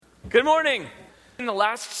Good morning. In the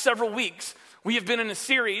last several weeks, we have been in a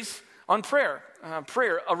series on prayer.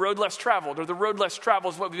 Prayer, a road less traveled, or the road less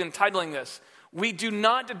traveled is what we've been titling this. We do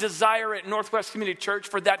not desire at Northwest Community Church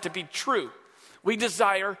for that to be true. We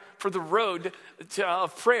desire for the road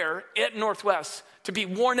of prayer at Northwest to be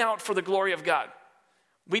worn out for the glory of God.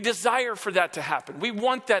 We desire for that to happen. We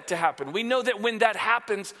want that to happen. We know that when that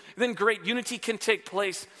happens, then great unity can take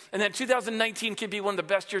place, and that 2019 can be one of the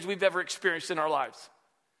best years we've ever experienced in our lives.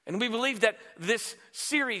 And we believe that this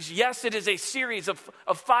series, yes, it is a series of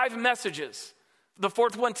 5 messages. The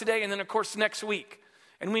 4th one today, and then of course next week.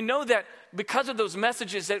 And we know that because of those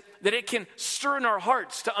messages that it can stir in our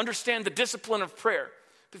hearts to understand the discipline of prayer.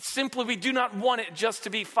 But simply we do not want it just to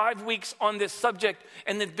be 5 weeks on this subject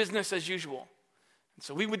and then business as usual. And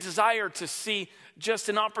so we would desire to see just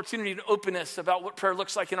an opportunity to openness about what prayer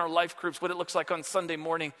looks like in our life groups, what it looks like on Sunday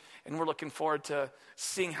morning. And we're looking forward to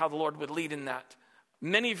seeing how the Lord would lead in that.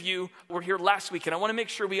 Many of you were here last week, and I want to make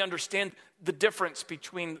sure we understand the difference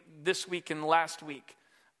between this week and last week.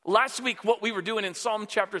 Last week, what we were doing in Psalm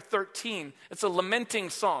chapter 13, it's a lamenting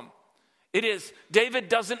psalm. It is, David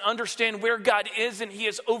doesn't understand where God is, and he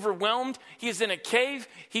is overwhelmed. He is in a cave.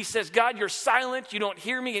 He says, God, you're silent. You don't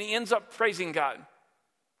hear me, and he ends up praising God.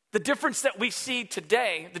 The difference that we see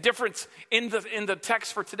today, the difference in the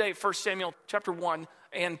text for today, 1 Samuel chapter 1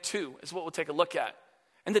 and 2, is what we'll take a look at.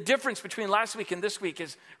 And the difference between last week and this week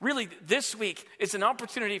is really this week is an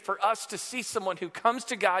opportunity for us to see someone who comes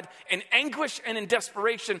to God in anguish and in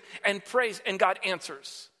desperation and prays, and God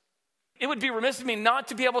answers. It would be remiss of me not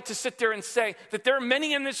to be able to sit there and say that there are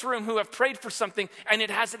many in this room who have prayed for something and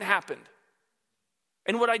it hasn't happened.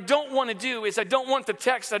 And what I don't want to do is I don't want the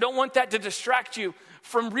text, I don't want that to distract you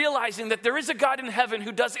from realizing that there is a God in heaven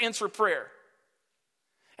who does answer prayer.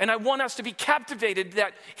 And I want us to be captivated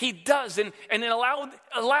that he does and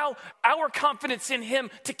allow our confidence in him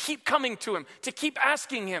to keep coming to him, to keep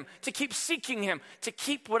asking him, to keep seeking him, to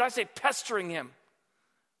keep, pestering him.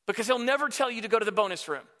 Because he'll never tell you to go to the bonus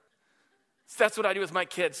room. So that's what I do with my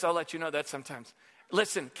kids, so I'll let you know that sometimes.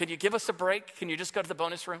 Listen, can you give us a break? Can you just go to the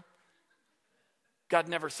bonus room? God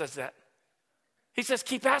never says that. He says,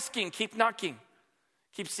 keep asking, keep knocking,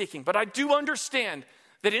 keep seeking. But I do understand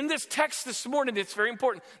that in this text this morning, it's very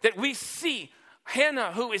important that we see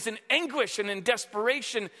Hannah, who is in anguish and in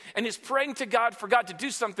desperation and is praying to God for God to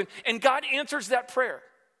do something, and God answers that prayer.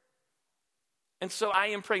 And so I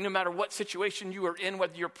am praying no matter what situation you are in,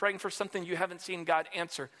 whether you're praying for something you haven't seen God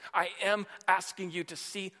answer, I am asking you to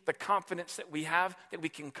see the confidence that we have, that we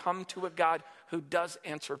can come to a God who does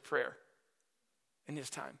answer prayer in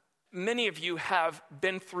his time. Many of you have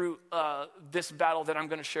been through this battle that I'm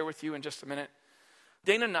going to share with you in just a minute.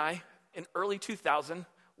 Dana and I, in early 2000,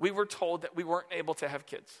 we were told that we weren't able to have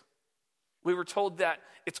kids. We were told that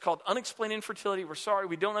it's called unexplained infertility. We're sorry,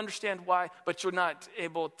 we don't understand why, but you're not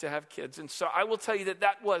able to have kids. And so I will tell you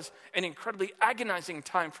that was an incredibly agonizing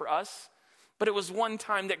time for us, but it was one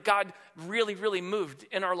time that God really, really moved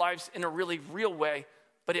in our lives in a really real way,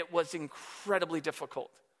 but it was incredibly difficult.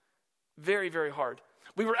 Very, very hard.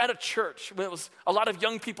 We were at a church. It was a lot of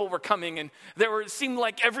young people were coming, and it seemed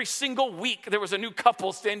like every single week there was a new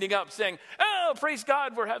couple standing up saying, "Oh, praise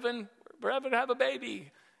God, we're having to have a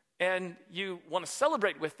baby." And you want to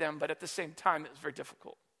celebrate with them, but at the same time, it was very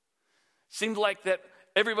difficult. Seemed like that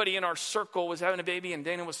everybody in our circle was having a baby, and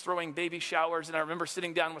Dana was throwing baby showers. And I remember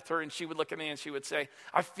sitting down with her, and she would look at me and she would say,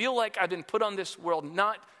 "I feel like I've been put on this world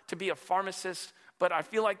not to be a pharmacist, but I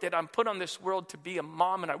feel like that I'm put on this world to be a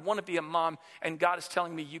mom, and I want to be a mom, and God is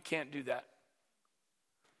telling me you can't do that."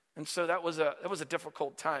 And so that was a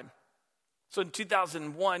difficult time. So in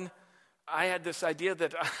 2001, I had this idea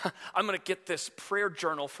that I'm going to get this prayer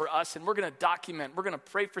journal for us, and we're going to document, we're going to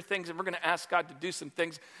pray for things, and we're going to ask God to do some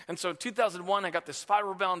things. And so in 2001, I got this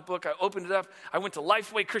spiral-bound book. I opened it up. I went to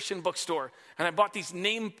Lifeway Christian Bookstore, and I bought these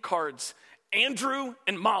name cards, Andrew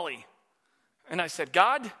and Molly. And I said,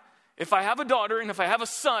 God, if I have a daughter and if I have a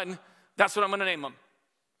son, that's what I'm going to name them.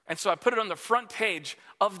 And so I put it on the front page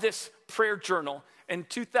of this prayer journal in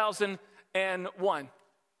 2001. And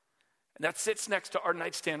that sits next to our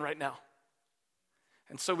nightstand right now.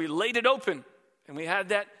 And so we laid it open, and we had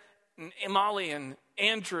that Molly and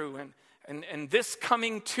Andrew. And this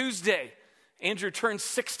coming Tuesday, Andrew turns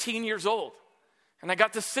 16 years old. And I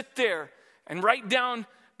got to sit there and write down,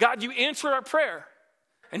 God, you answered our prayer.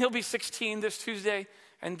 And he'll be 16 this Tuesday.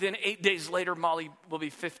 And then 8 days later, Molly will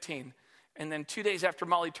be 15. And then 2 days after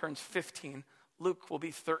Molly turns 15, Luke will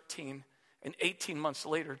be 13. And 18 months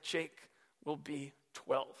later, Jake will be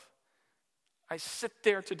 12. I sit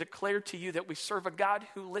there to declare to you that we serve a God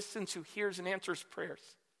who listens, who hears and answers prayers.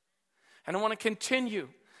 And I want to continue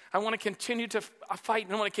I want to continue to fight,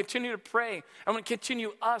 and I want to continue to pray. I want to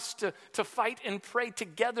continue us to fight and pray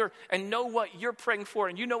together and know what you're praying for,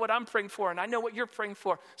 and you know what I'm praying for, and I know what you're praying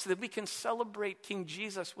for, so that we can celebrate King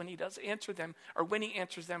Jesus when he does answer them, or when he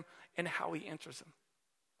answers them, and how he answers them.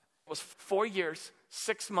 It was 4 years,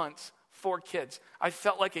 6 months, 4 kids. I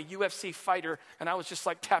felt like a UFC fighter, and I was just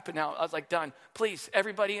like tapping out. I was like, done. Please,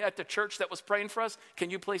 everybody at the church that was praying for us, can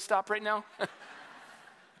you please stop right now?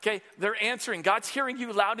 Okay, they're answering. God's hearing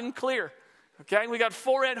you loud and clear. Okay, we got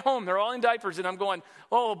 4 at home. They're all in diapers, and I'm going,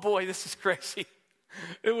 oh boy, this is crazy.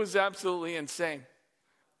 It was absolutely insane.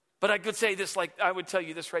 But I could say this, like I would tell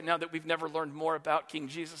you this right now, that we've never learned more about King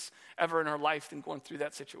Jesus ever in our life than going through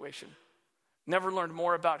that situation. Never learned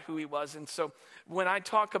more about who he was. And so when I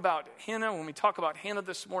talk about Hannah, when we talk about Hannah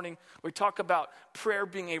this morning, we talk about prayer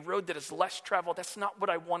being a road that is less traveled. That's not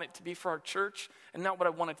what I want it to be for our church, and not what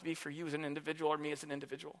I want it to be for you as an individual or me as an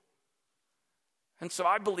individual. And so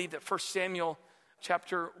I believe that 1 Samuel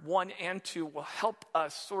chapter 1 and 2 will help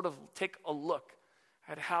us sort of take a look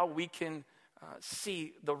at how we can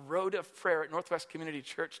see the road of prayer at Northwest Community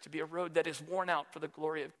Church to be a road that is worn out for the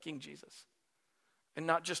glory of King Jesus, and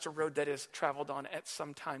not just a road that is traveled on at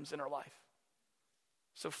some times in our life.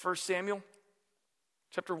 So 1 Samuel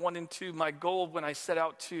chapter 1 and 2, my goal when I set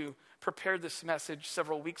out to prepare this message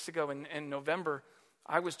several weeks ago in November,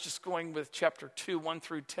 I was just going with chapter 2, 1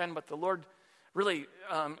 through 10, but the Lord really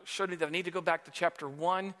showed me that I need to go back to chapter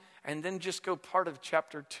 1 and then just go part of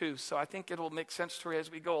chapter 2. So I think it'll make sense to you as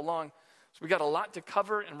we go along. So we got a lot to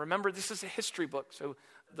cover, and remember, this is a history book. So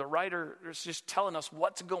the writer is just telling us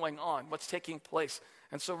what's going on, what's taking place.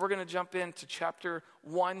 And so we're going to jump into chapter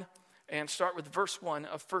 1 and start with verse 1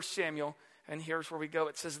 of 1 Samuel. And here's where we go.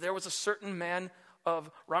 It says, there was a certain man of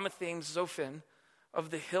Ramathaim Zophim of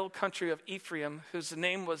the hill country of Ephraim, whose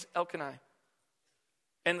name was Elkanah,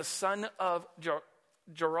 and the son of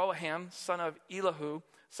Jeroham, son of Elihu,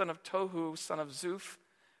 son of Tohu, son of Zuph,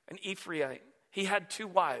 an Ephraite. He had 2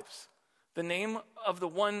 wives. The name of the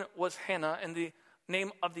one was Hannah, and the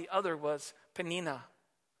name of the other was Peninnah.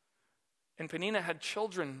 And Peninnah had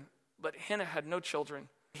children, but Hannah had no children.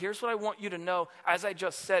 Here's what I want you to know. As I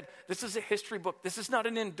just said, this is a history book. This is not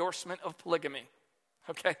an endorsement of polygamy,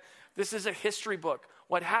 okay? This is a history book.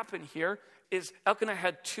 What happened here is Elkanah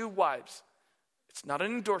had 2 wives. It's not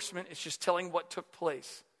an endorsement. It's just telling what took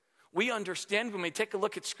place. We understand when we take a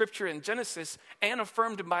look at Scripture in Genesis, and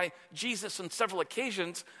affirmed by Jesus on several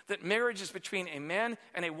occasions, that marriage is between a man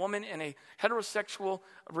and a woman in a heterosexual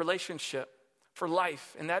relationship for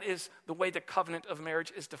life. And that is the way the covenant of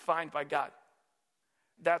marriage is defined by God.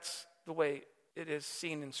 That's the way it is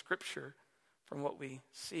seen in Scripture from what we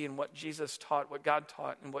see and what Jesus taught, what God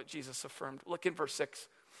taught, and what Jesus affirmed. Look in verse 6.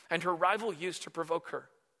 And her rival used to provoke her.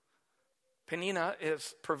 Peninnah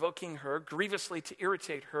is provoking her grievously to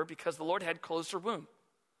irritate her because the Lord had closed her womb.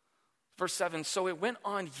 Verse 7, so it went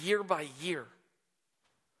on year by year.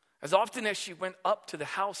 As often as she went up to the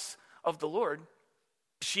house of the Lord,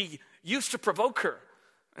 she used to provoke her.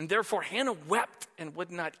 And therefore Hannah wept and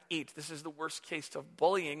would not eat. This is the worst case of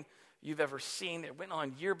bullying you've ever seen. It went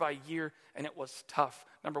on year by year, and it was tough.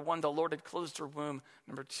 Number 1, the Lord had closed her womb.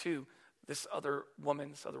 Number 2, this other woman,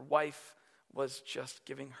 this other wife, was just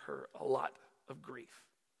giving her a lot of grief.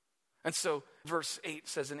 And so verse 8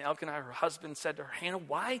 says, and Elkanah, her husband, said to her, Hannah,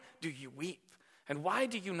 why do you weep? And why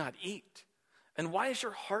do you not eat? And why is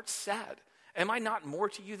your heart sad? Am I not more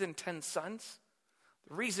to you than 10 sons?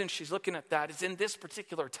 The reason she's looking at that is in this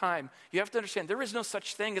particular time, you have to understand there is no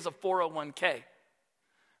such thing as a 401k.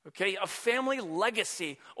 Okay, a family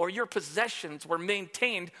legacy or your possessions were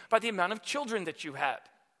maintained by the amount of children that you had.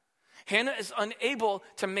 Hannah is unable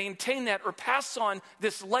to maintain that or pass on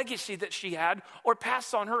this legacy that she had or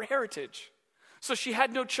pass on her heritage. So she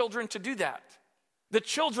had no children to do that. The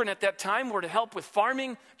children at that time were to help with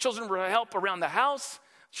farming. Children were to help around the house.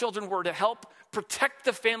 Children were to help protect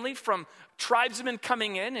the family from tribesmen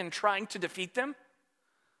coming in and trying to defeat them.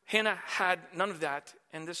 Hannah had none of that,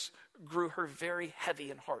 and this grew her very heavy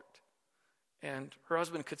in heart. And her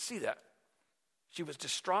husband could see that. She was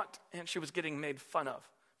distraught, and she was getting made fun of.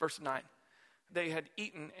 Verse 9, they had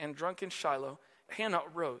eaten and drunk in Shiloh. Hannah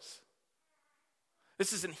rose.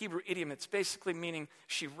 This is an Hebrew idiom. It's basically meaning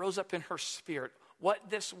she rose up in her spirit. What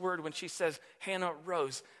this word, when she says Hannah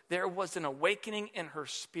rose, there was an awakening in her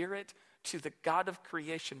spirit to the God of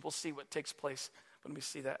creation. We'll see what takes place when we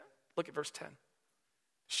see that. Look at verse 10.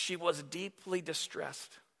 She was deeply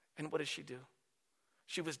distressed. And what did she do?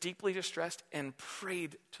 She was deeply distressed and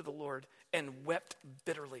prayed to the Lord and wept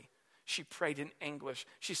bitterly. She prayed in anguish.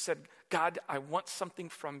 She said, God, I want something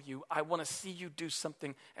from you. I want to see you do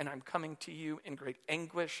something, and I'm coming to you in great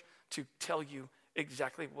anguish to tell you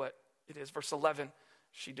exactly what it is. Verse 11,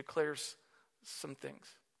 she declares some things.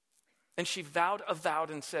 And she vowed a vow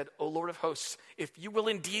and said, O Lord of hosts, if you will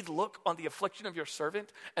indeed look on the affliction of your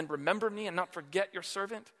servant and remember me and not forget your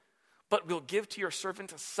servant, but will give to your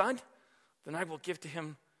servant a son, then I will give to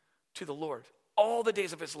him to the Lord all the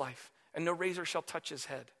days of his life, and no razor shall touch his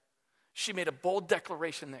head. She made a bold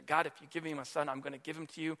declaration that, God, if you give me my son, I'm going to give him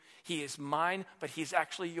to you. He is mine, but he's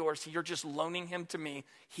actually yours. You're just loaning him to me.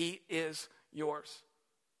 He is yours.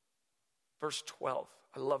 Verse 12,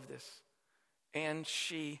 I love this. And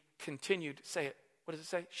she continued, say it. What does it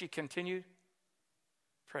say? She continued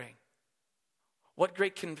praying. What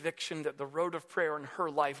great conviction that the road of prayer in her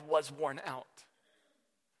life was worn out.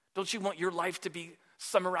 Don't you want your life to be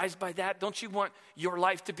summarized by that? Don't you want your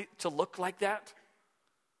life to look like that?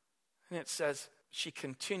 And it says, she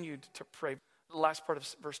continued to pray. The last part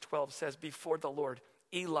of verse 12 says, before the Lord,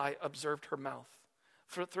 Eli observed her mouth.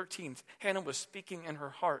 For 13, Hannah was speaking in her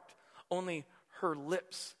heart, only her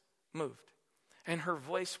lips moved, and her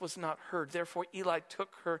voice was not heard. Therefore, Eli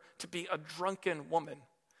took her to be a drunken woman.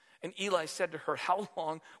 And Eli said to her, how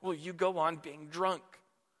long will you go on being drunk?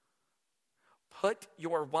 Put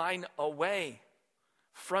your wine away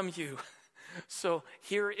from you. So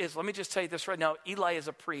here is, let me just tell you this right now. Eli is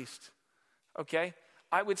a priest, okay?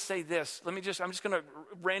 I would say this. I'm just going to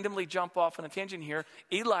randomly jump off on a tangent here.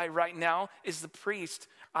 Eli right now is the priest.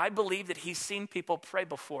 I believe that he's seen people pray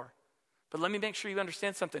before. But let me make sure you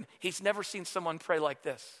understand something. He's never seen someone pray like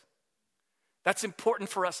this. That's important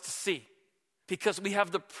for us to see, because we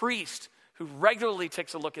have the priest who regularly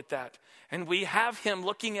takes a look at that. And we have him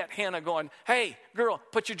looking at Hannah going, hey, girl,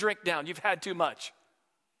 put your drink down. You've had too much.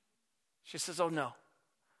 She says, oh no.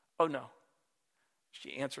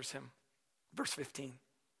 She answers him. Verse 15.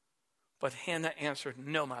 But Hannah answered,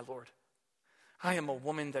 no, my Lord. I am a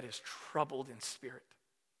woman that is troubled in spirit.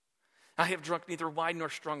 I have drunk neither wine nor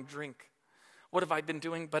strong drink. What have I been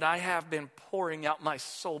doing? But I have been pouring out my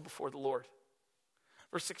soul before the Lord.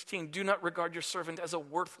 Verse 16, do not regard your servant as a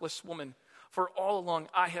worthless woman, for all along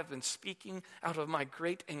I have been speaking out of my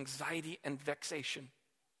great anxiety and vexation.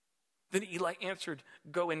 Then Eli answered,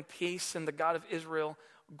 go in peace, and the God of Israel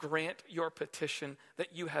grant your petition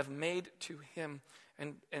that you have made to him.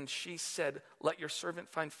 And she said, let your servant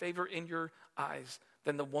find favor in your eyes.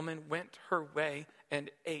 Then the woman went her way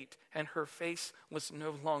and ate, and her face was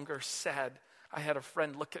no longer sad. I had a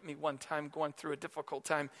friend look at me one time going through a difficult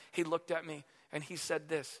time. He looked at me and he said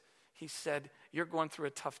this. He said, you're going through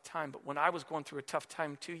a tough time, but when I was going through a tough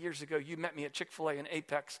time 2 years ago, you met me at Chick-fil-A in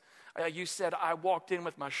Apex. You said I walked in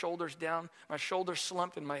with my shoulders down, my shoulders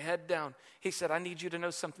slumped and my head down. He said, I need you to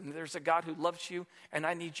know something. There's a God who loves you, and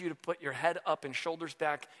I need you to put your head up and shoulders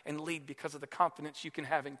back and lead because of the confidence you can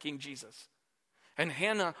have in King Jesus. And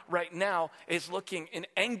Hannah right now is looking in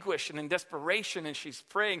anguish and in desperation, and she's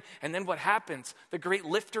praying. And then what happens? The great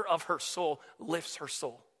lifter of her soul lifts her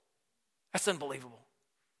soul. That's unbelievable.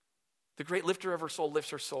 The great lifter of her soul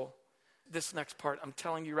lifts her soul. This next part, I'm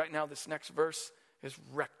telling you right now, this next verse has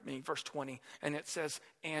wrecked me. Verse 20, and it says,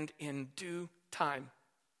 and in due time,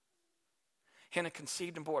 Hannah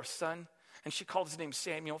conceived and bore a son, and she called his name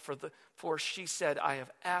Samuel, for she said, I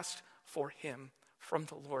have asked for him from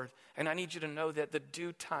the Lord. And I need you to know that the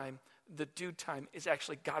due time is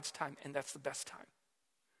actually God's time, and that's the best time.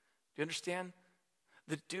 Do you understand?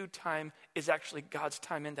 The due time is actually God's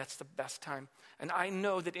time, and that's the best time. And I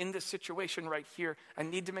know that in this situation right here, I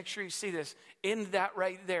need to make sure you see this. In that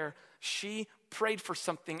right there, she prayed for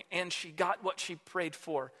something, and she got what she prayed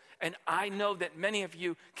for. And I know that many of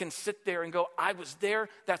you can sit there and go, I was there,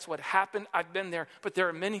 that's what happened, I've been there. But there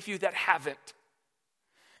are many of you that haven't.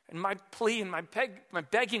 And my plea and my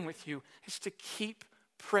begging with you is to keep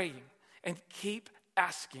praying and keep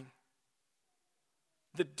asking.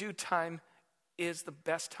 The due time is the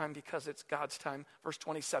best time because it's God's time. Verse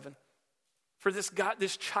 27. For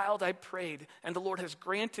this child I prayed, and the Lord has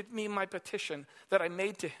granted me my petition that I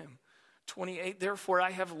made to him. 28. Therefore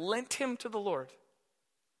I have lent him to the Lord.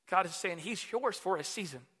 God is saying he's yours for a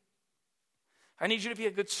season. I need you to be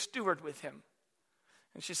a good steward with him.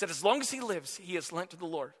 And she said, as long as he lives, he is lent to the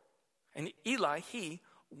Lord. And Eli, he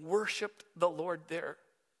worshiped the Lord there.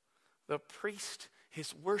 The priest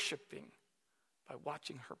is worshiping by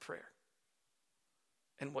watching her prayer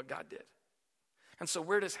and what God did. And so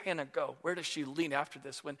where does Hannah go? Where does she lean after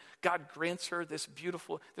this? When God grants her this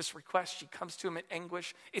request, she comes to him in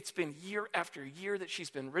anguish. It's been year after year that she's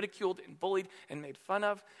been ridiculed and bullied and made fun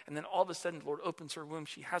of. And then all of a sudden, the Lord opens her womb.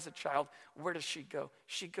 She has a child. Where does she go?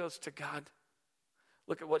 She goes to God.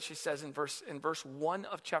 Look at what she says in verse 1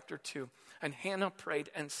 of chapter 2. And Hannah prayed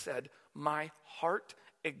and said, my heart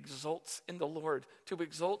exults in the Lord. To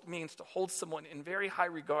exult means to hold someone in very high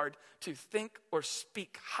regard, to think or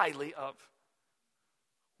speak highly of.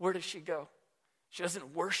 Where does she go? She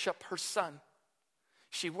doesn't worship her son.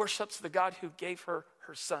 She worships the God who gave her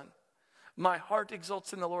her son. My heart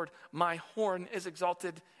exults in the Lord. My horn is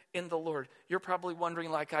exalted in the Lord. You're probably wondering,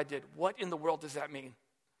 like I did, what in the world does that mean?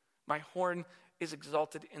 My horn is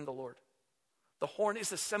exalted in the Lord. The horn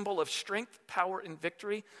is a symbol of strength, power, and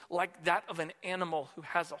victory, like that of an animal who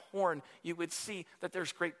has a horn. You would see that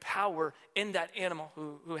there's great power in that animal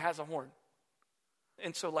who has a horn.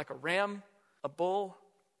 And so like a ram, a bull,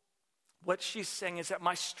 what she's saying is that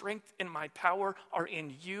my strength and my power are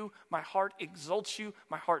in you. My heart exalts you.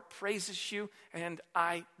 My heart praises you. And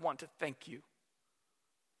I want to thank you.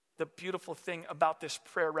 The beautiful thing about this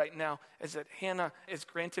prayer right now is that Hannah is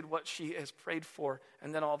granted what she has prayed for,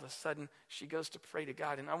 and then all of a sudden she goes to pray to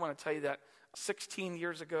God. And I want to tell you that 16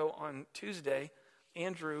 years ago on Tuesday,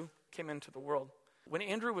 Andrew came into the world. When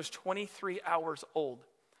Andrew was 23 hours old,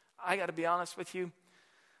 I got to be honest with you,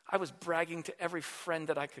 I was bragging to every friend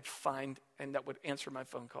that I could find and that would answer my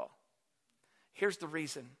phone call. Here's the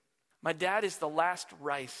reason. My dad is the last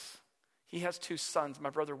Rice. He has 2 sons,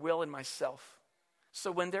 my brother Will and myself. So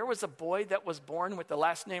when there was a boy that was born with the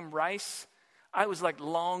last name Rice, I was like,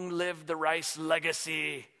 long live the Rice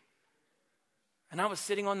legacy. And I was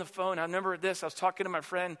sitting on the phone. I remember this. I was talking to my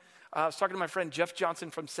friend Jeff Johnson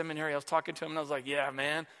from seminary. I was talking to him and I was like, yeah,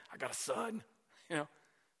 man, I got a son. Got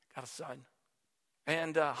a son.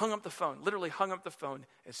 And hung up the phone, literally hung up the phone.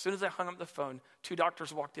 As soon as I hung up the phone, 2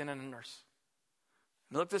 doctors walked in and a nurse.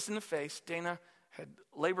 And looked us in the face. Dana had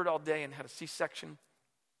labored all day and had a C-section.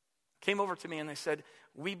 Came over to me and they said,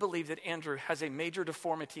 we believe that Andrew has a major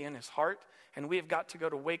deformity in his heart and we have got to go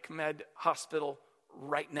to Wake Med Hospital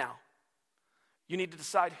right now. You need to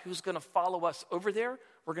decide who's going to follow us over there.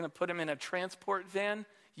 We're going to put him in a transport van.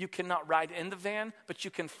 You cannot ride in the van, but you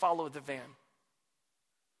can follow the van.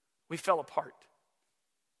 We fell apart.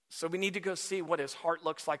 So we need to go see what his heart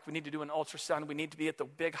looks like. We need to do an ultrasound. We need to be at the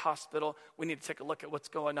big hospital. We need to take a look at what's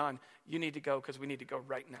going on. You need to go because we need to go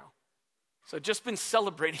right now. So just been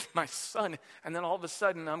celebrating my son, and then all of a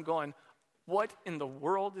sudden I'm going, what in the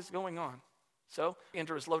world is going on? So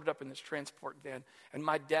Andrew is loaded up in this transport van, and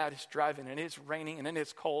my dad is driving, and it's raining, and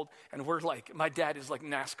it's cold, and my dad is like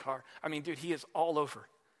NASCAR. I mean, dude, he is all over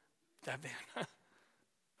that van. I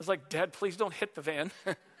was like, Dad, please don't hit the van.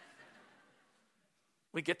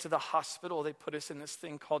 We get to the hospital. They put us in this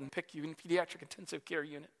thing called PICU, Pediatric Intensive Care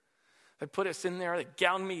Unit. They put us in there. They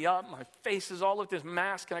gown me up. My face is all with this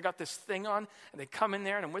mask, and I got this thing on. And they come in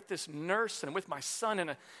there, and I'm with this nurse, and I'm with my son,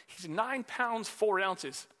 and he's 9 pounds, 4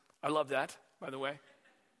 ounces. I love that, by the way.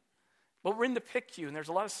 But we're in the PICU, and there's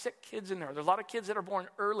a lot of sick kids in there. There's a lot of kids that are born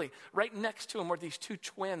early. Right next to him were these 2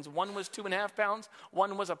 twins. One was 2.5 pounds.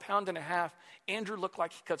 One was 1.5 pounds. Andrew looked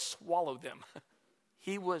like he could swallow them.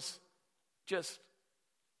 He was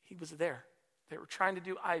there. They were trying to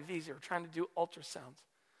do IVs. They were trying to do ultrasounds.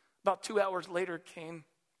 About 2 hours later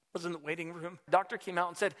was in the waiting room. The doctor came out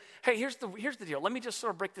and said, hey, here's the deal. Let me just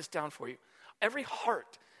sort of break this down for you. Every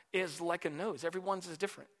heart is like a nose. Everyone's is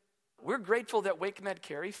different. We're grateful that Wake Med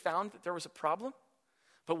Carey found that there was a problem.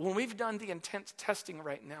 But when we've done the intense testing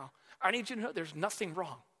right now, I need you to know there's nothing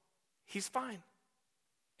wrong. He's fine.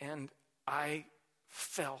 And I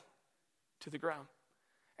fell to the ground.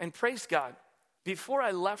 And praise God, before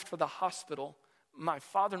I left for the hospital, my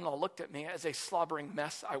father-in-law looked at me as a slobbering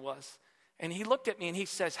mess I was. And he looked at me and he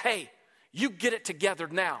says, hey, you get it together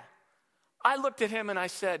now. I looked at him and I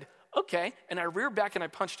said, okay. And I reared back and I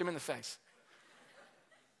punched him in the face.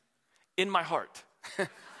 In my heart.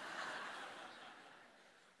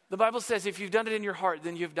 The Bible says if you've done it in your heart,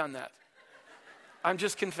 then you've done that. I'm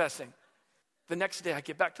just confessing. The next day I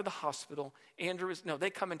get back to the hospital. They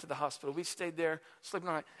come into the hospital. We stayed there, sleeping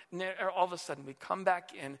all night. And all of a sudden we come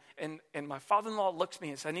back in, and my father-in-law looks at me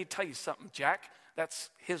and says, I need to tell you something, Jack. That's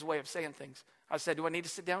his way of saying things. I said, do I need to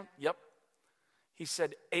sit down? Yep. He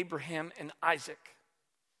said, Abraham and Isaac.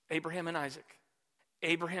 Abraham and Isaac.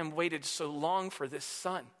 Abraham waited so long for this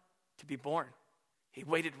son to be born. He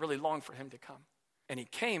waited really long for him to come. And he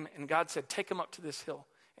came, and God said, take him up to this hill,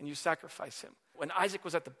 and you sacrifice him. When Isaac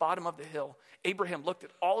was at the bottom of the hill, Abraham looked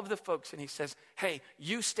at all of the folks and he says, hey,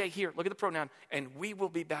 you stay here. Look at the pronoun. And we will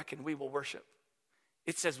be back and we will worship.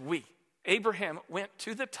 It says we. Abraham went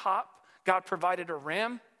to the top. God provided a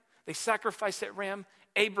ram. They sacrificed that ram.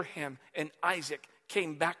 Abraham and Isaac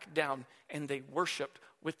came back down and they worshiped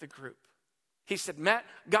with the group. He said, Matt,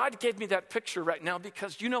 God gave me that picture right now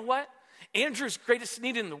because you know what? Andrew's greatest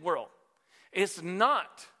need in the world is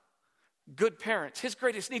not good parents. His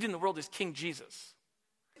greatest need in the world is King Jesus.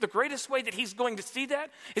 the greatest way that he's going to see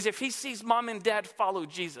that is if he sees mom and dad follow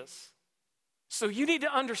Jesus. So you need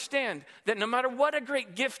to understand that no matter what a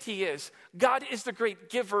great gift he is, God is the great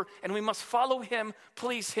giver, and we must follow him,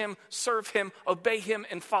 please him, serve him, obey him,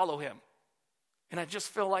 and follow him. And I just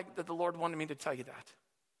feel like that the Lord wanted me to tell you that.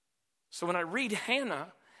 So when I read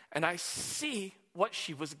Hannah and I see what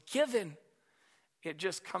she was given, it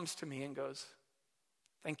just comes to me and goes,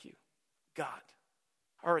 thank you, God.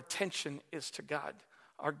 Our attention is to God.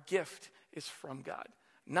 Our gift is from God.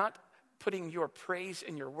 Not putting your praise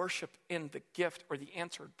and your worship in the gift or the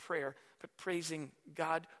answered prayer, but praising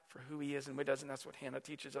God for who he is and what he does, and that's what Hannah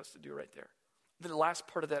teaches us to do right there. The last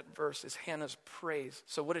part of that verse is Hannah's praise.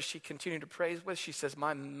 So what does she continue to praise with? She says,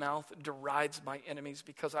 my mouth derides my enemies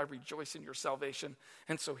because I rejoice in your salvation.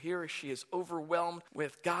 And so here she is overwhelmed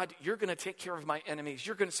with, God, you're going to take care of my enemies.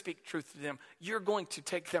 You're going to speak truth to them. You're going to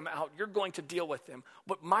take them out. You're going to deal with them.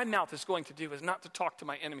 What my mouth is going to do is not to talk to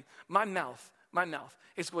my enemy. My mouth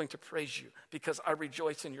is going to praise you because I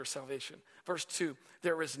rejoice in your salvation. Verse 2,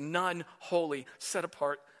 there is none holy, set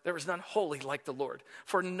apart. There is none holy like the Lord,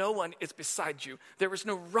 for no one is beside you. There is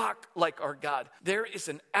no rock like our God. There is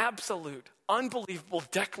an absolute, unbelievable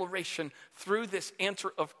declaration through this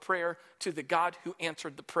answer of prayer to the God who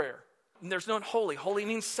answered the prayer. And there's no one holy. Holy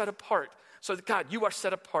means set apart. So God, you are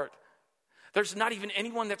set apart. There's not even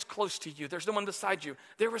anyone that's close to you. There's no one beside you.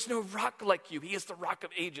 There is no rock like you. He is the rock of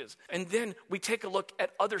ages. And then we take a look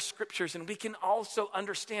at other scriptures, and we can also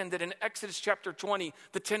understand that in Exodus chapter 20,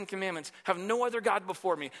 the 10 Commandments, have no other God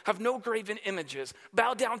before me, have no graven images,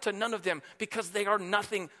 bow down to none of them because they are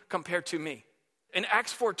nothing compared to me. In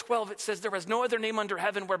Acts 4:12, it says there is no other name under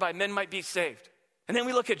heaven whereby men might be saved. And then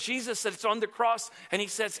we look at Jesus that's on the cross, and he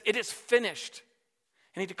says, it is finished.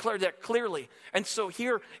 And he declared that clearly. And so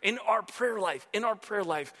here in our prayer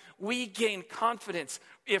life, we gain confidence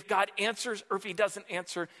if God answers or if he doesn't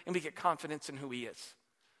answer, and we get confidence in who he is.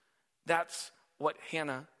 That's what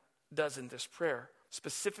Hannah does in this prayer,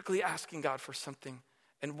 specifically asking God for something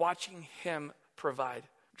and watching him provide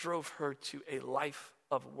drove her to a life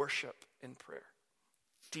of worship and prayer.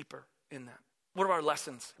 Deeper in that. What are our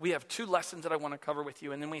lessons? We have 2 lessons that I want to cover with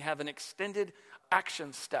you, and then we have an extended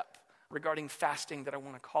action step regarding fasting that I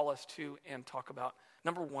want to call us to and talk about.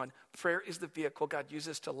 Number 1, prayer is the vehicle God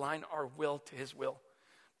uses to line our will to his will.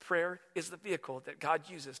 Prayer is the vehicle that God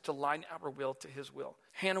uses to line our will to his will.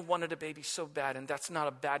 Hannah wanted a baby so bad, and that's not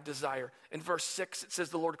a bad desire. In verse 6, it says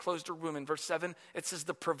the Lord closed her womb. In verse 7, it says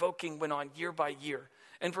the provoking went on year by year.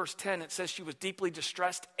 In verse 10, it says she was deeply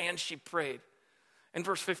distressed and she prayed. In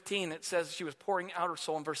verse 15, it says she was pouring out her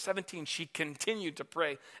soul. In verse 17, she continued to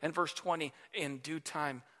pray. In verse 20, in due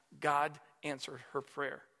time, God answered her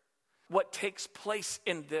prayer. What takes place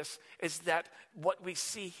in this is that what we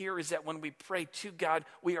see here is that when we pray to God,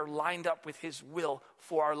 we are lined up with his will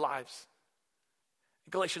for our lives.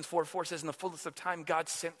 Galatians 4:4 says, in the fullness of time, God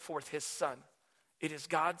sent forth his son. It is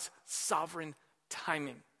God's sovereign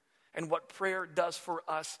timing. And what prayer does for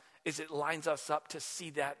us is it lines us up to see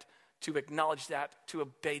that, to acknowledge that, to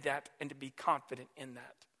obey that, and to be confident in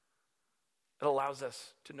that. It allows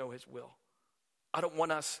us to know his will. I don't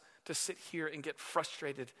want us to sit here and get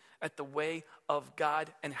frustrated at the way of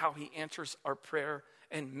God and how he answers our prayer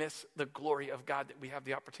and miss the glory of God that we have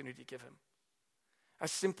the opportunity to give him. I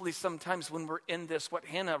simply sometimes when we're in this, what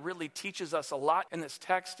Hannah really teaches us a lot in this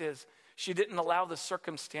text is she didn't allow the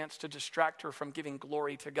circumstance to distract her from giving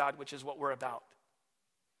glory to God, which is what we're about.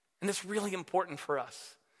 And it's really important for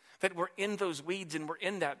us that we're in those weeds and we're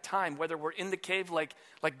in that time, whether we're in the cave like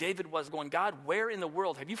David was going, God, where in the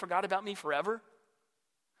world? Have you forgot about me forever?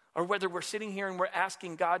 Or whether we're sitting here and we're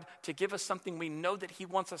asking God to give us something we know that he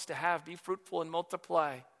wants us to have, be fruitful and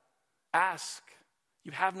multiply. Ask.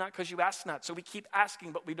 You have not because you ask not. So we keep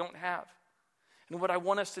asking, but we don't have. And what I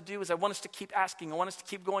want us to do is I want us to keep asking. I want us to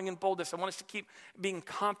keep going in boldness. I want us to keep being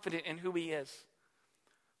confident in who he is.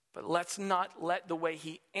 But let's not let the way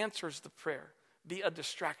he answers the prayer be a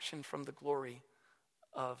distraction from the glory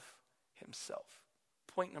of himself.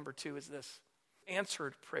 Point number 2 is this.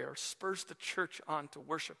 Answered prayer spurs the church on to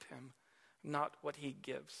worship him, not what he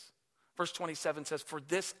gives. Verse 27 says, for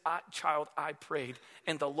this child I prayed,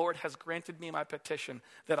 and the Lord has granted me my petition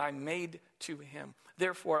that I made to him.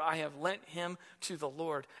 Therefore I have lent him to the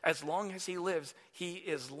Lord. As long as he lives, he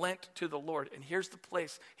is lent to the Lord. And here's the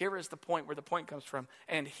place, here is the point where the point comes from.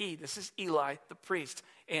 And he, this is Eli, the priest,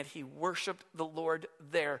 and he worshiped the Lord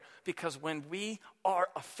there. Because when we are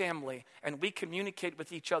a family and we communicate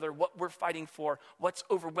with each other what we're fighting for, what's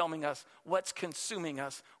overwhelming us, what's consuming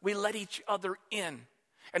us, we let each other in.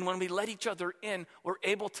 And when we let each other in, we're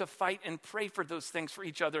able to fight and pray for those things for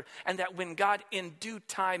each other. And that when God, in due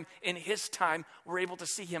time, in his time, we're able to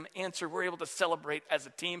see him answer. We're able to celebrate as a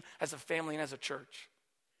team, as a family, and as a church.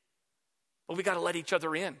 But we got to let each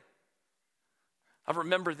other in. I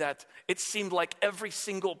remember that it seemed like every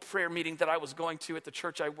single prayer meeting that I was going to at the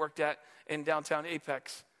church I worked at in downtown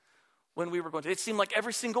Apex, when we were going to, it seemed like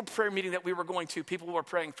every single prayer meeting that we were going to, people were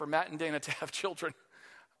praying for Matt and Dana to have children.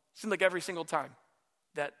 It seemed like every single time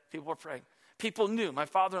that people were praying. People knew. My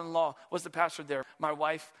father-in-law was the pastor there. My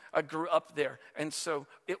wife grew up there. And so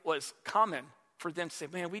it was common for them to say,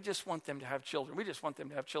 man, we just want them to have children. We just want them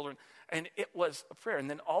to have children. And it was a prayer. And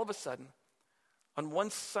then all of a sudden, on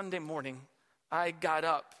one Sunday morning, I got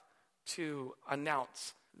up to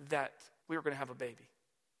announce that we were going to have a baby.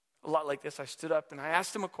 A lot like this, I stood up and I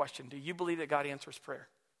asked him a question. Do you believe that God answers prayer?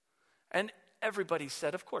 And everybody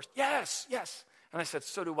said, of course, yes, yes. And I said,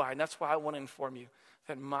 so do I. And that's why I want to inform you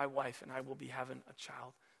that my wife and I will be having a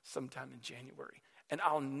child sometime in January. And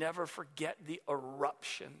I'll never forget the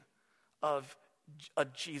eruption of a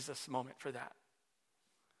Jesus moment for that.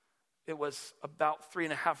 It was about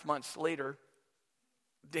 3.5 months later,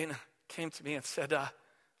 Dana came to me and said,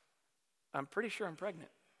 I'm pretty sure I'm pregnant.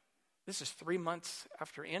 This is 3 months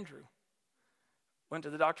after Andrew. Went to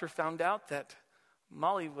the doctor, found out that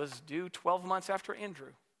Molly was due 12 months after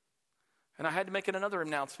Andrew. And I had to make it another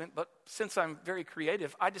announcement, but since I'm very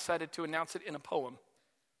creative, I decided to announce it in a poem.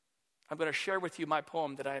 I'm going to share with you my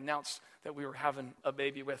poem that I announced that we were having a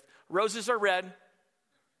baby with. Roses are red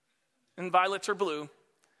and violets are blue.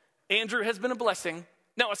 Andrew has been a blessing.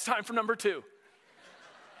 Now it's time for number 2.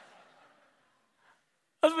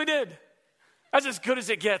 That's what we did. That's as good as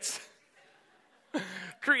it gets.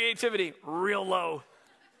 Creativity, real low,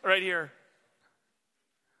 right here.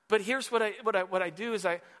 But here's what I do is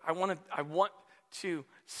I want to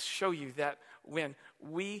show you that when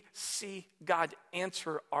we see God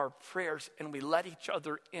answer our prayers and we let each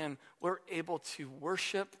other in, we're able to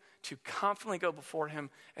worship, to confidently go before him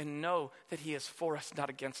and know that he is for us, not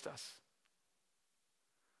against us.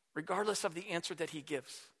 Regardless of the answer that he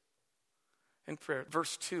gives in prayer.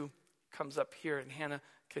 Verse 2 comes up here, and Hannah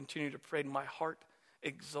continued to pray, my heart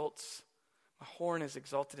exalts, my horn is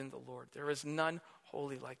exalted in the Lord. There is none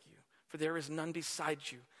holy like you, for there is none beside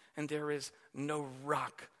you, and there is no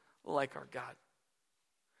rock like our God.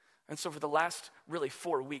 And so for the last really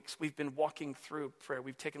 4 weeks, we've been walking through prayer.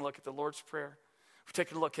 We've taken a look at the Lord's Prayer. We've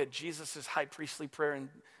taken a look at Jesus' high priestly prayer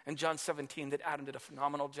in John 17 that Adam did a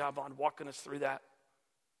phenomenal job on walking us through that.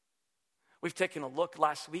 We've taken a look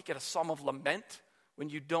last week at a psalm of lament when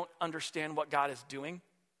you don't understand what God is doing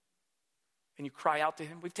and you cry out to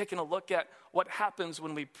him. We've taken a look at what happens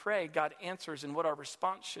when we pray, God answers, and what our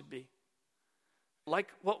response should be. Like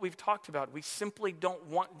what we've talked about, we simply don't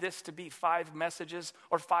want this to be 5 messages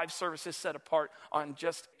or 5 services set apart on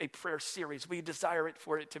just a prayer series. We desire it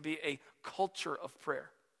for it to be a culture of prayer.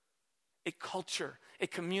 A culture, a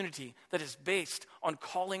community that is based on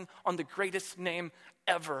calling on the greatest name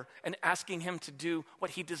ever and asking him to do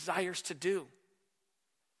what he desires to do.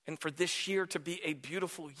 And for this year to be a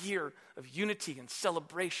beautiful year of unity and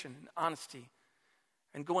celebration and honesty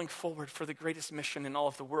and going forward for the greatest mission in all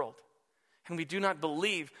of the world. And we do not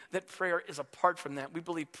believe that prayer is apart from that. We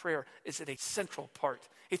believe prayer is at a central part.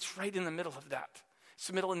 It's right in the middle of that. It's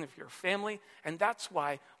the middle of your family. And that's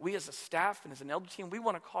why we as a staff and as an elder team, we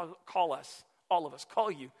want to call us, all of us, call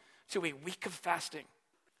you to a week of fasting.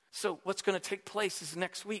 So what's going to take place is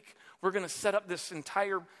next week, we're going to set up this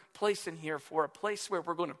entire place in here for a place where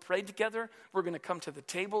we're going to pray together. We're going to come to the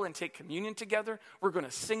table and take communion together. We're going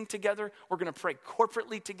to sing together. We're going to pray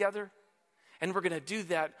corporately together. And we're going to do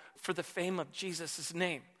that for the fame of Jesus'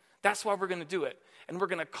 name. That's why we're going to do it. And we're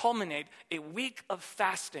going to culminate a week of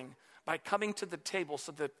fasting by coming to the table.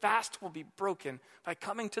 So the fast will be broken by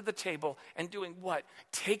coming to the table and doing what?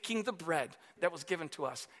 Taking the bread that was given to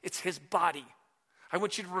us. It's his body. I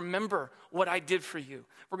want you to remember what I did for you.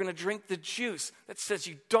 We're going to drink the juice that says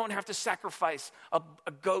you don't have to sacrifice a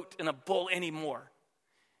goat and a bull anymore.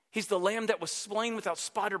 He's the lamb that was slain without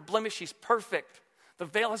spot or blemish. He's perfect. The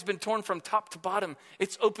veil has been torn from top to bottom.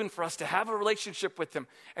 It's open for us to have a relationship with him.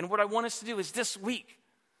 And what I want us to do is this week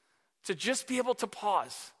to just be able to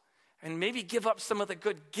pause and maybe give up some of the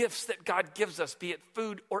good gifts that God gives us, be it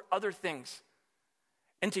food or other things,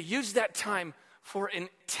 and to use that time for an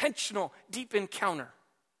intentional, deep encounter.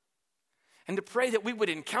 And to pray that we would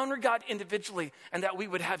encounter God individually and that we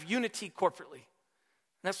would have unity corporately.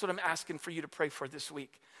 And that's what I'm asking for you to pray for this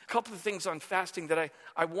week. A couple of things on fasting that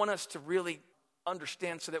I want us to really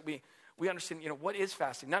understand so that we understand, what is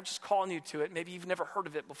fasting? Not just calling you to it. Maybe you've never heard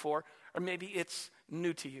of it before, or maybe it's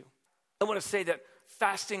new to you. I want to say that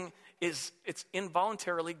fasting it's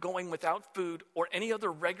involuntarily going without food or any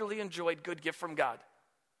other regularly enjoyed good gift from God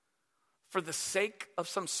for the sake of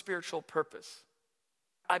some spiritual purpose.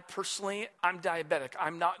 I'm diabetic.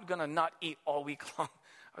 I'm not going to not eat all week long,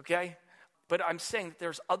 okay? But I'm saying that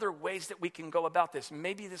there's other ways that we can go about this.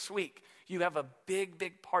 Maybe this week you have a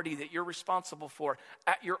big party that you're responsible for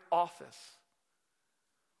at your office.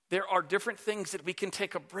 There are different things that we can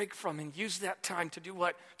take a break from and use that time to do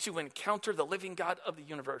what? To encounter the living God of the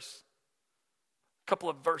universe. A couple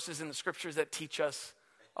of verses in the scriptures that teach us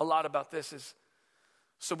a lot about this is,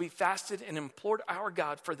 so we fasted and implored our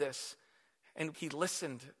God for this, and he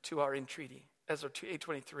listened to our entreaty. Ezra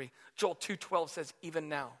 8:23. Joel 2:12 says, even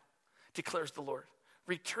now, declares the Lord,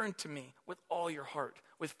 return to me with all your heart,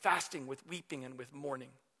 with fasting, with weeping, and with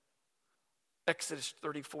mourning. Exodus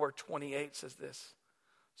 34:28 says this.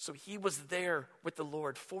 So he was there with the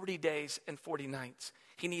Lord 40 days and 40 nights.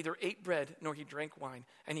 He neither ate bread nor he drank wine,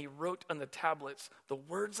 and he wrote on the tablets the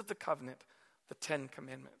words of the covenant, the 10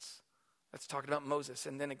 commandments. That's talking about Moses.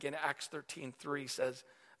 And then again, Acts 13:3 says,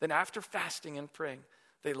 then after fasting and praying,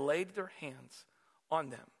 they laid their hands on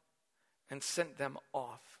them and sent them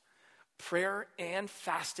off. Prayer and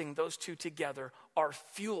fasting, those two together, are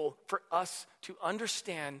fuel for us to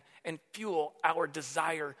understand and fuel our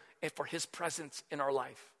desire for his presence in our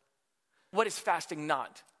life. What is fasting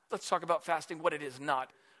not? Let's talk about fasting, what it is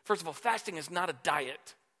not. First of all, fasting is not a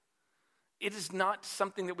diet. It is not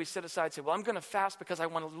something that we set aside and say, well, I'm going to fast because I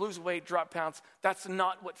want to lose weight, drop pounds. That's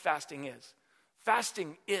not what fasting is.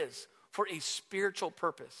 Fasting is for a spiritual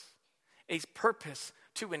purpose, a purpose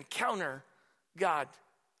to encounter God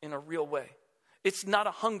in a real way. It's not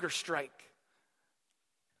a hunger strike.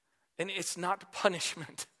 And it's not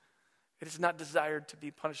punishment. It is not desired to be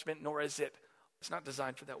punishment, nor is it. It's not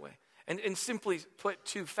designed for that way. And simply put,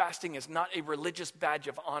 too, fasting is not a religious badge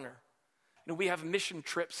of honor. You know, we have mission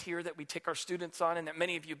trips here that we take our students on and that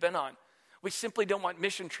many of you have been on. We simply don't want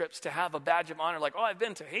mission trips to have a badge of honor like, oh, I've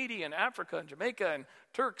been to Haiti and Africa and Jamaica and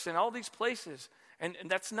Turks and all these places. And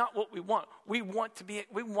that's not what we want. We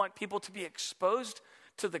want people to be exposed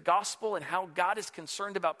to the gospel and how God is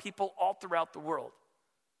concerned about people all throughout the world.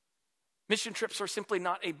 Mission trips are simply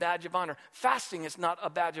not a badge of honor. Fasting is not a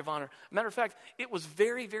badge of honor. Matter of fact, it was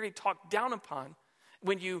very, very talked down upon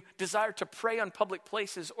when you desire to pray on public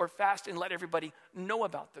places or fast and let everybody know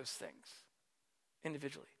about those things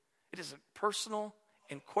individually. It is a personal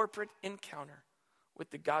and corporate encounter with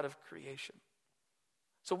the God of creation.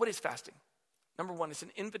 So what is fasting? Number one, it's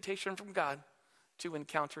an invitation from God to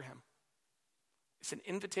encounter him. It's an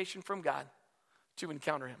invitation from God to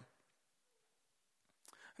encounter him.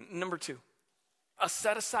 Number two, a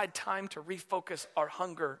set aside time to refocus our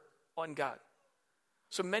hunger on God.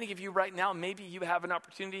 So many of you right now, maybe you have an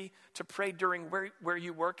opportunity to pray during where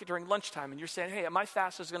you work during lunchtime, and you're saying, hey, my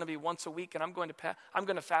fast is going to be once a week, and I'm going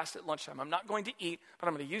to fast at lunchtime. I'm not going to eat, but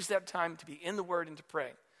I'm going to use that time to be in the Word and to pray.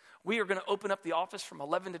 We are going to open up the office from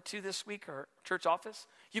 11 to 2 this week, our church office.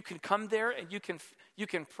 You can come there and you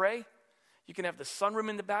can pray. You can have the sunroom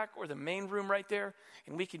in the back or the main room right there,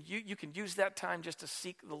 and you can use that time just to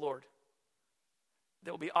seek the Lord.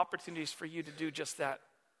 There will be opportunities for you to do just that.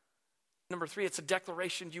 Number three, it's a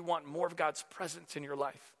declaration you want more of God's presence in your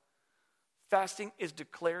life. Fasting is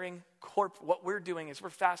declaring what we're doing is we're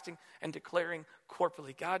fasting and declaring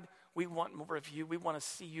corporately, God, we want more of you. We want to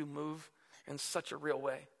see you move in such a real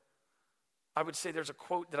way. I would say there's a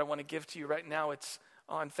quote that I want to give to you right now. It's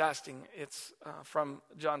on fasting. It's from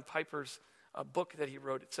John Piper's book that he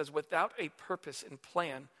wrote. It says, without a purpose and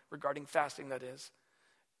plan regarding fasting, that is,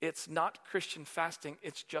 it's not Christian fasting,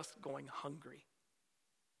 it's just going hungry.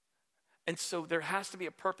 And so there has to be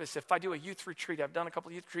a purpose. If I do a youth retreat, I've done a couple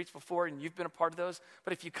of youth retreats before and you've been a part of those,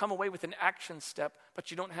 but if you come away with an action step,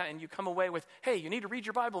 but you don't have, and you come away with, hey, you need to read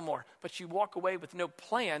your Bible more, but you walk away with no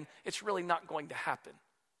plan, it's really not going to happen.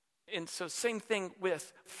 And so same thing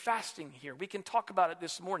with fasting here. We can talk about it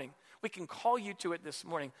this morning. We can call you to it this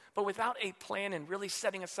morning, but without a plan and really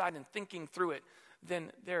setting aside and thinking through it,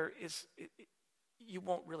 then you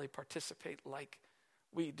won't really participate like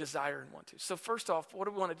we desire and want to. So first off,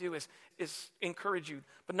 what we want to do is encourage you.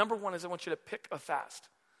 But number one is I want you to pick a fast.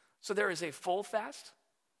 So there is a full fast,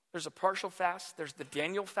 there's a partial fast, there's the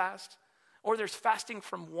Daniel fast, or there's fasting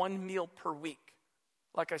from one meal per week.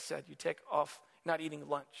 Like I said, you take off not eating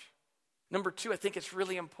lunch. Number two, I think it's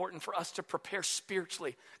really important for us to prepare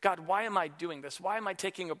spiritually. God, why am I doing this? Why am I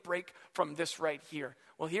taking a break from this right here?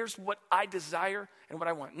 Well, here's what I desire and what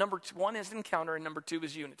I want. Number one is encounter, and number two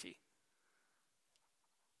is unity.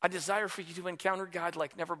 I desire for you to encounter God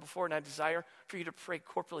like never before, and I desire for you to pray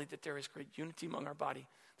corporately that there is great unity among our body,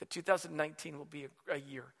 that 2019 will be a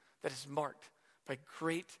year that is marked by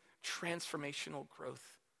great transformational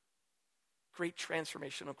growth. Great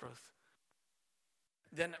transformational growth.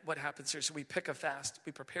 Then what happens here? So we pick a fast,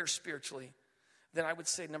 we prepare spiritually. Then I would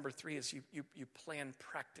say number 3 is you plan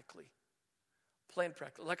practically. Plan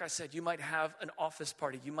practically. Like I said, you might have an office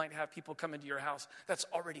party. You might have people come into your house. That's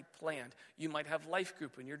already planned. You might have life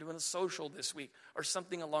group and you're doing a social this week or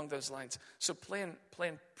something along those lines. So plan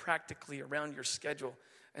practically around your schedule.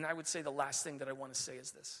 And I would say the last thing that I want to say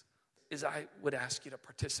is this, is I would ask you to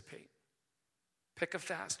participate. Pick a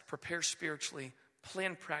fast, prepare spiritually,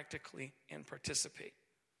 plan practically, and participate.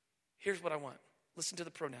 Here's what I want. Listen to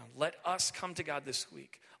the pronoun. Let us come to God this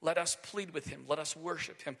week. Let us plead with him. Let us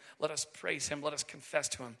worship him. Let us praise him. Let us confess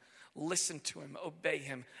to him. Listen to him. Obey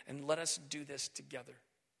him. And let us do this together.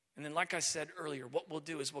 And then like I said earlier, what we'll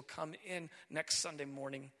do is we'll come in next Sunday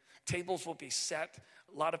morning. Tables will be set.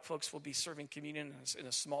 A lot of folks will be serving communion in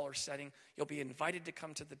a smaller setting. You'll be invited to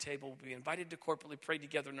come to the table. We'll be invited to corporately pray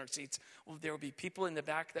together in our seats. There will be people in the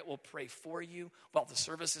back that will pray for you while the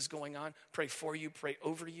service is going on. Pray for you, pray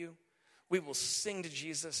over you. We will sing to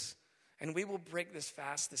Jesus, and we will break this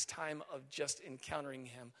fast, this time of just encountering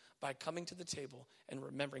him by coming to the table and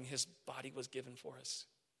remembering his body was given for us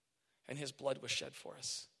and his blood was shed for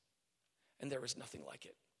us. And there is nothing like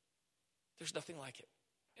it. There's nothing like it.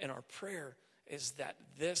 And our prayer is that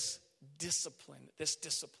this discipline,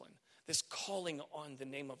 this calling on the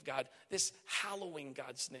name of God, this hallowing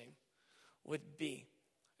God's name would be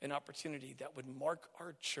an opportunity that would mark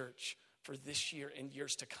our church for this year and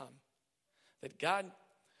years to come. That God,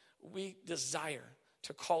 we desire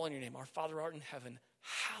to call on your name. Our Father art in heaven,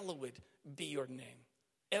 hallowed be your name.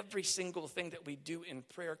 Every single thing that we do in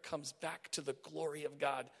prayer comes back to the glory of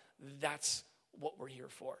God. That's what we're here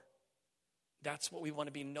for. That's what we want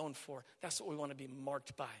to be known for. That's what we want to be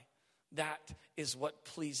marked by. That is what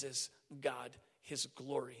pleases God, his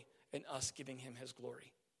glory, and us giving him his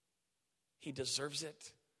glory. He deserves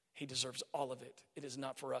it. He deserves all of it. It is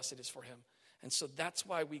not for us, it is for him. And so that's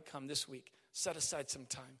why we come this week. Set aside some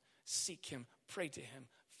time. Seek him. Pray to him.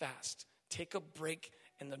 Fast. Take a break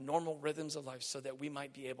in the normal rhythms of life so that we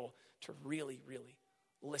might be able to really, really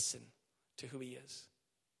listen to who he is.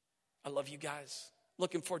 I love you guys.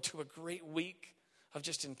 Looking forward to a great week of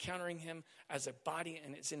just encountering him as a body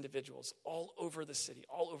and as individuals all over the city,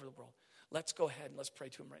 all over the world. Let's go ahead and let's pray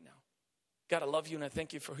to him right now. God, I love you and I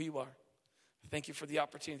thank you for who you are. Thank you for the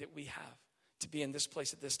opportunity that we have to be in this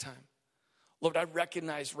place at this time. Lord, I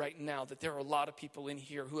recognize right now that there are a lot of people in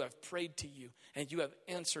here who have prayed to you and you have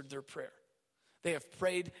answered their prayer. They have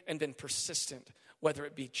prayed and been persistent, whether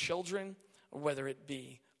it be children or whether it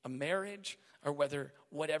be a marriage or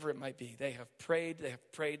whatever it might be. They have prayed,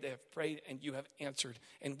 and you have answered.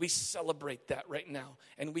 And we celebrate that right now.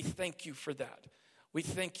 And we thank you for that. We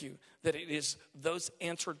thank you that it is those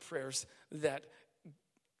answered prayers that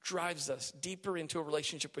drives us deeper into a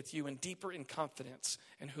relationship with you and deeper in confidence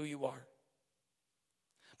in who you are.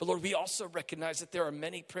 But Lord, we also recognize that there are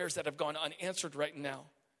many prayers that have gone unanswered right now.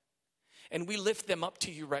 And we lift them up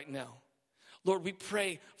to you right now. Lord, we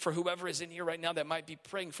pray for whoever is in here right now that might be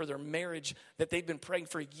praying for their marriage that they've been praying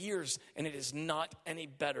for years and it is not any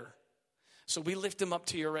better. So we lift them up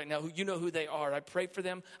to you right now. You know who they are. I pray for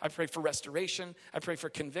them. I pray for restoration. I pray for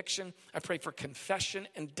conviction. I pray for confession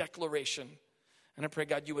and declaration. And I pray,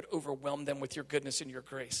 God, you would overwhelm them with your goodness and your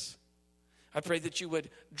grace. I pray that you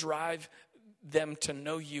would drive them to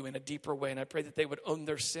know you in a deeper way. And I pray that they would own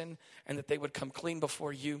their sin and that they would come clean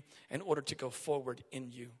before you in order to go forward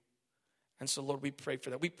in you. And so, Lord, we pray for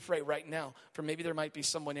that. We pray right now for maybe there might be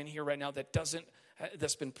someone in here right now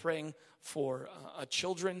that's been praying for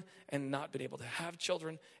children and not been able to have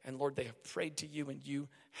children. And Lord, they have prayed to you and you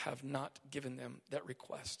have not given them that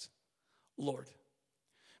request. Lord,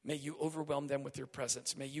 may you overwhelm them with your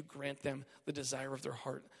presence. May you grant them the desire of their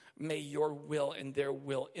heart. May your will and their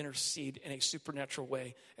will intercede in a supernatural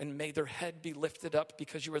way. And may their head be lifted up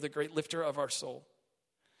because you are the great lifter of our soul.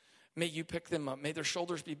 May you pick them up. May their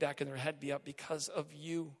shoulders be back and their head be up because of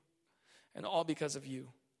you and all because of you.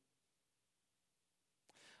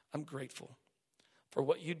 I'm grateful for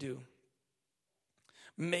what you do.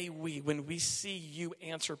 May we, when we see you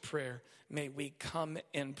answer prayer, may we come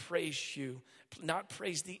and praise you. Not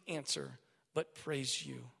praise the answer, but praise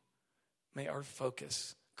you. May our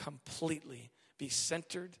focus completely be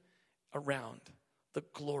centered around the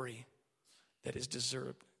glory that is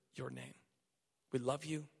deserved your name. We love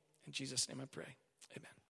you. In Jesus' name I pray. Amen.